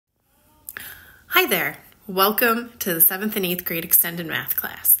Hi there. Welcome to the 7th and 8th grade extended math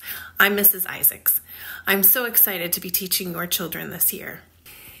class. I'm Mrs. Isaacs. I'm so excited to be teaching your children this year.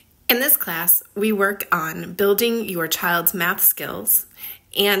 In this class, we work on building your child's math skills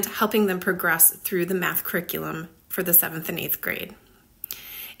and helping them progress through the math curriculum for the 7th and 8th grade.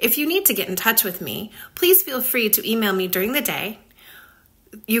 If you need to get in touch with me, please feel free to email me during the day.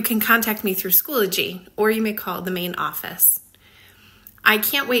 You can contact me through Schoology, or you may call the main office. I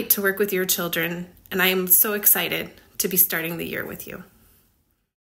can't wait to work with your children, and I am so excited to be starting the year with you.